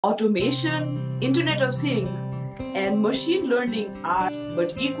automation, Internet of Things, and machine learning are,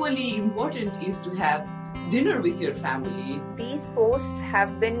 but equally important is to have dinner with your family. These posts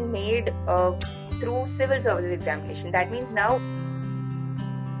have been made through civil services examination. That means now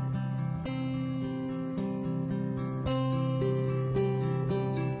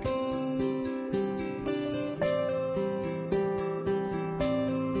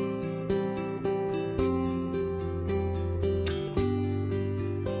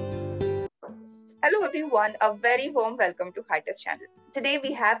Hello everyone, a very warm welcome to Hiatuz channel. Today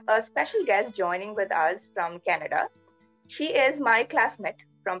we have a special guest joining with us from Canada. She is my classmate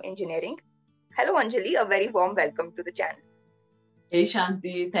from engineering. Hello Anjali, a very warm welcome to the channel. Hey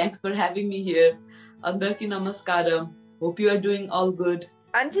Shanti, thanks for having me here. Andarki namaskaram. Hope you are doing all good.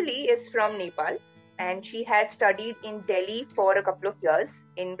 Anjali is from Nepal and she has studied in Delhi for a couple of years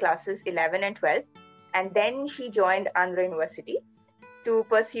in classes 11 and 12, and then she joined Andhra University to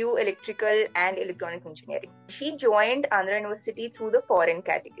pursue electrical and electronic engineering. She joined Andhra University through the foreign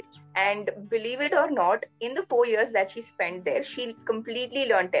category. And believe it or not, in the 4 years that she spent there, she completely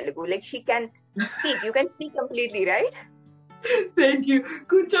learned Telugu. Like she can speak. You can speak completely, right? Thank you.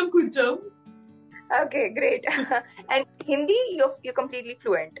 Kuncham kuncham. Okay, great. And Hindi, you're completely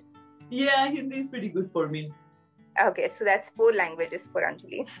fluent. Yeah, Hindi is pretty good for me. Okay, so that's 4 languages for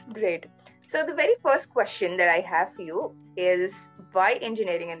Anjali. Great. So the very first question that I have for you is, why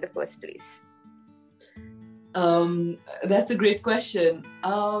engineering in the first place? That's a great question.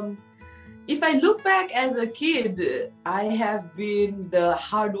 If I look back as a kid, I have been the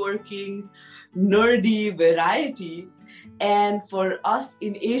hardworking, nerdy variety. And for us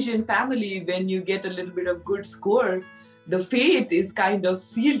in Asian family, when you get a little bit of good score, the fate is kind of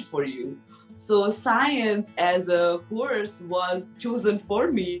sealed for you. So science as a course was chosen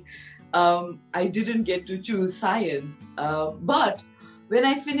for me. I didn't get to choose science. But when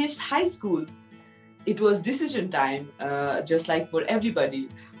I finished high school, it was decision time, just like for everybody.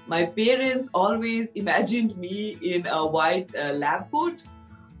 My parents always imagined me in a white lab coat.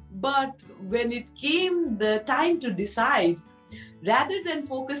 But when it came the time to decide, rather than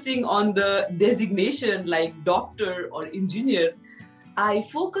focusing on the designation like doctor or engineer, I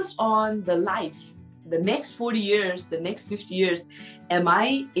focused on the life, the next 40 years, the next 50 years. Am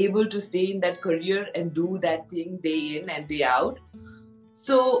I able to stay in that career and do that thing day in and day out?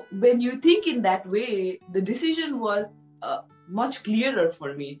 So when you think in that way, the decision was much clearer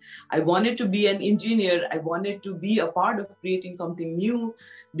for me. I wanted to be an engineer. I wanted to be a part of creating something new,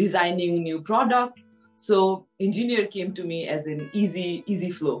 designing new product. So engineer came to me as an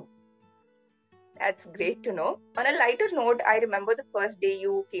easy flow. That's great to know. On a lighter note, I remember the first day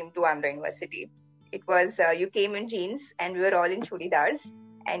you came to Andhra University. It was, you came in jeans and we were all in chudidars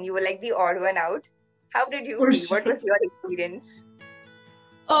and you were like the odd one out. How did you feel? Sure. What was your experience?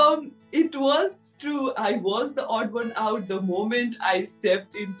 It was true. I was the odd one out the moment I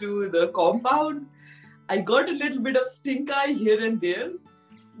stepped into the compound. I got a little bit of stink eye here and there.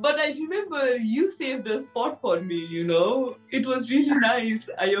 But I remember you saved a spot for me, you know. It was really nice.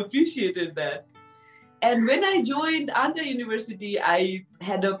 I appreciated that. And when I joined Andhra University, I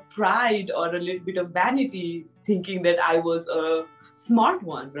had a pride or a little bit of vanity thinking that I was a smart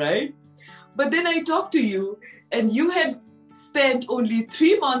one, right? But then I talked to you and you had spent only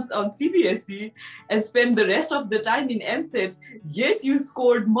 3 months on CBSE and spent the rest of the time in MSET, yet you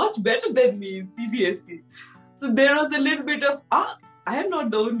scored much better than me in CBSE. So there was a little bit of, I am not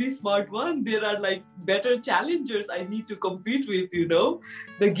the only smart one. There are like better challengers I need to compete with, you know.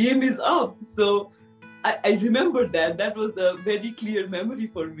 The game is up. So I remember that. That was a very clear memory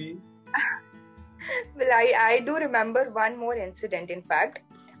for me. Well, I do remember one more incident, in fact.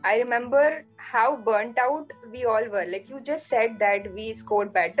 I remember how burnt out we all were. Like you just said that we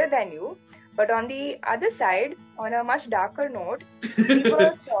scored better than you. But on the other side, on a much darker note, we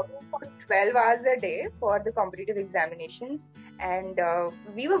were studying for 12 hours a day for the competitive examinations and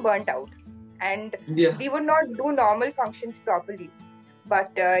we were burnt out. And we would not do normal functions properly.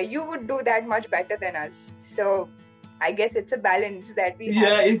 But you would do that much better than us. So I guess it's a balance that we have.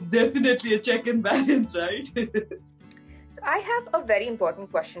 Yeah, it's definitely a check and balance, right? So I have a very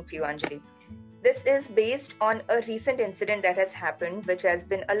important question for you, Anjali. This is based on a recent incident that has happened, which has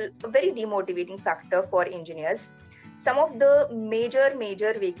been a very demotivating factor for engineers. Some of the major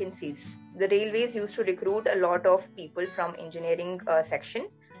vacancies, the railways used to recruit a lot of people from engineering section,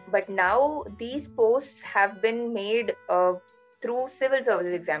 but now these posts have been made through civil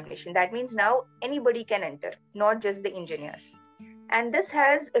services examination. That means now anybody can enter, not just the engineers. And this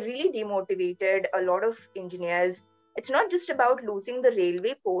has really demotivated a lot of engineers. It's not just about losing the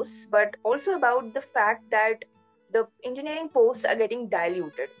railway posts, but also about the fact that the engineering posts are getting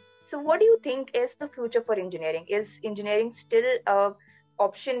diluted. So what do you think is the future for engineering? Is engineering still a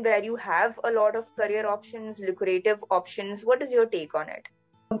option where you have a lot of career options, lucrative options? What is your take on it?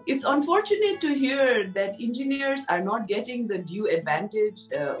 It's unfortunate to hear that engineers are not getting the due advantage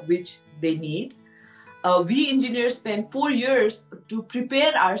which they need. We engineers spend 4 years to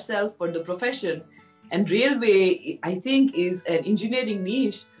prepare ourselves for the profession, and railway, I think, is an engineering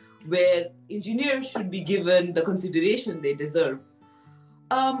niche where engineers should be given the consideration they deserve.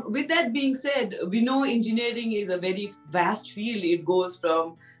 With that being said, we know engineering is a very vast field. It goes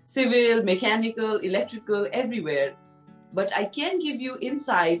from civil, mechanical, electrical, everywhere. But I can give you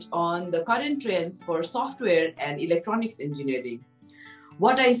insight on the current trends for software and electronics engineering.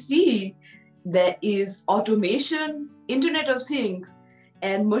 What I see that is automation, Internet of Things,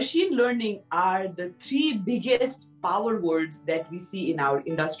 and machine learning are the 3 biggest power words that we see in our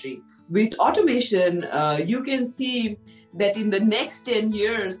industry. With automation, you can see that in the next 10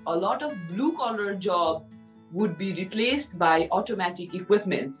 years, a lot of blue-collar jobs would be replaced by automatic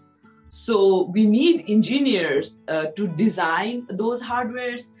equipments. So we need engineers to design those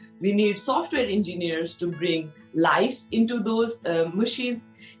hardwares. We need software engineers to bring life into those machines,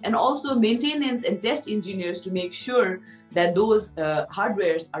 and also maintenance and test engineers to make sure that those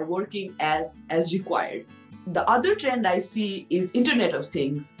hardwares are working as required. The other trend I see is Internet of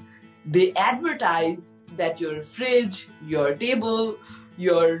Things. They advertise that your fridge, your table,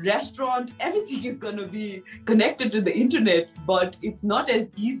 your restaurant, everything is going to be connected to the internet, but it's not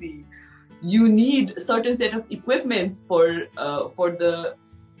as easy. You need a certain set of equipments for the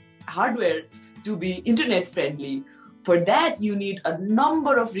hardware to be internet friendly. For that, you need a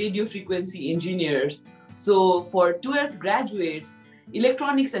number of radio frequency engineers. So for 12th graduates,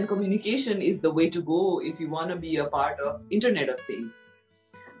 electronics and communication is the way to go if you want to be a part of Internet of Things.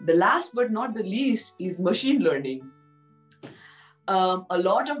 The last but not the least is machine learning. A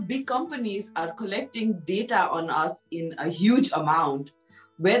lot of big companies are collecting data on us in a huge amount.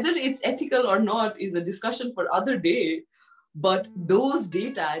 Whether it's ethical or not is a discussion for other day, but those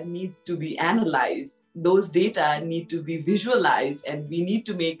data needs to be analyzed. Those data need to be visualized, and we need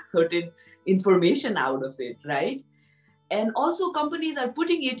to make certain information out of it, right? And also companies are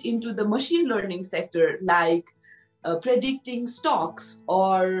putting it into the machine learning sector, like predicting stocks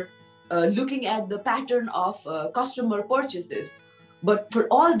or looking at the pattern of customer purchases. But for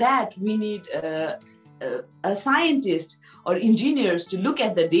all that, we need a scientist or engineers to look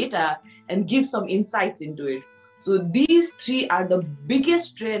at the data and give some insights into it. So these 3 are the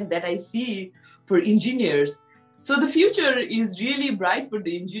biggest trend that I see for engineers. So the future is really bright for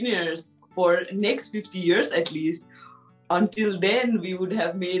the engineers for next 50 years at least. Until then, we would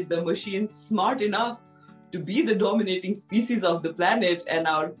have made the machines smart enough to be the dominating species of the planet, and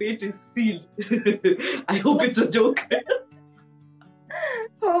our fate is sealed. I hope it's a joke.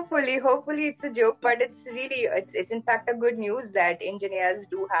 Hopefully it's a joke, but it's in fact a good news that engineers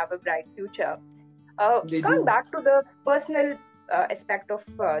do have a bright future. Coming back to the personal aspect of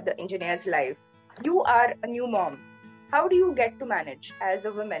the engineer's life, you are a new mom. How do you get to manage as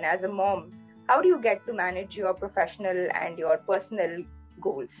a woman, as a mom? How do you get to manage your professional and your personal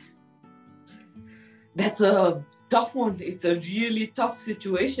goals? That's a tough one. It's a really tough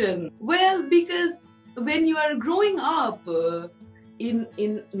situation. Well, because when you are growing up,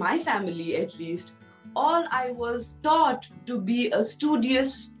 in my family at least, all I was taught to be a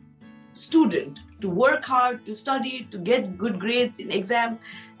studious student, to work hard, to study, to get good grades in exam,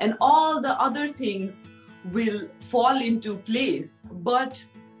 and all the other things will fall into place. But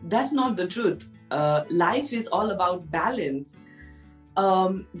that's not the truth. Life is all about balance.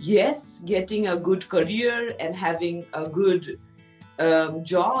 Yes, getting a good career and having a good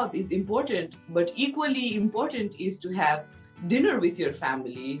job is important, but equally important is to have dinner with your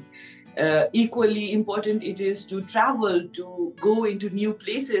family. Equally important it is to travel, to go into new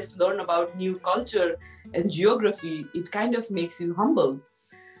places, learn about new culture and geography. It kind of makes you humble.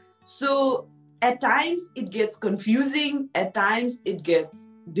 So at times it gets confusing, at times it gets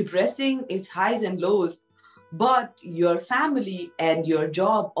depressing, it's highs and lows, but your family and your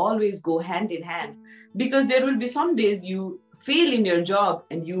job always go hand in hand, because there will be some days you fail in your job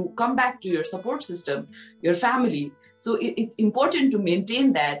and you come back to your support system, your family. So it's important to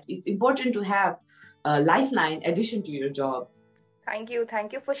maintain that. It's important to have a lifeline addition to your job. Thank you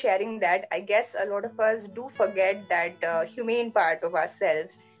for sharing that. I guess a lot of us do forget that humane part of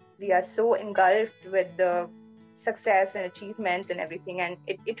ourselves. We are so engulfed with the success and achievements and everything, and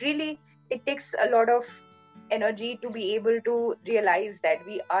it takes a lot of energy to be able to realize that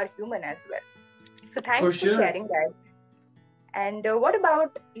we are human as well. So thanks for sharing that. And what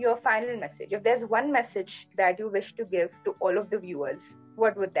about your final message? If there's one message that you wish to give to all of the viewers,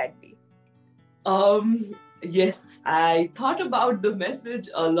 what would that be? Yes, I thought about the message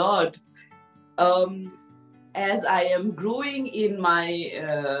a lot. As I am growing in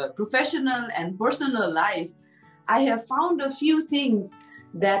my professional and personal life, I have found a few things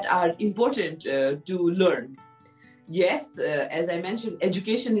that are important to learn. Yes, as I mentioned,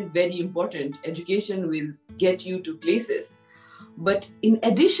 education is very important. Education will get you to places. But in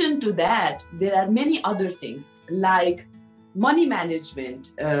addition to that, there are many other things like money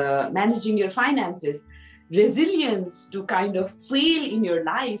management, managing your finances, resilience to kind of fail in your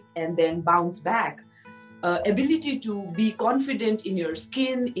life and then bounce back, ability to be confident in your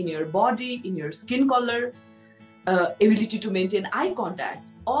skin, in your body, in your skin color, ability to maintain eye contact.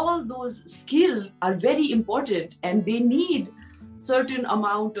 All those skills are very important and they need certain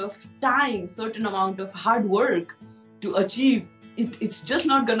amount of time, certain amount of hard work to achieve. It's just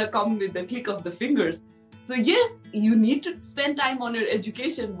not going to come with the click of the fingers. So yes, you need to spend time on your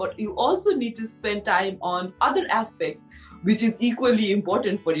education, but you also need to spend time on other aspects, which is equally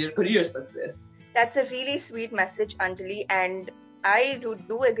important for your career success. That's a really sweet message, Anjali. And I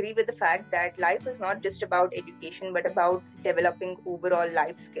do agree with the fact that life is not just about education, but about developing overall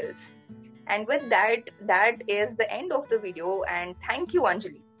life skills. And with that, that is the end of the video. And thank you,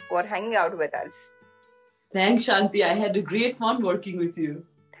 Anjali, for hanging out with us. Thanks, Shanti. I had a great fun working with you.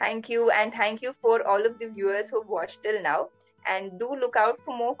 Thank you. And thank you for all of the viewers who watched till now. And do look out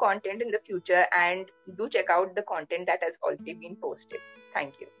for more content in the future and do check out the content that has already been posted.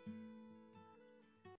 Thank you.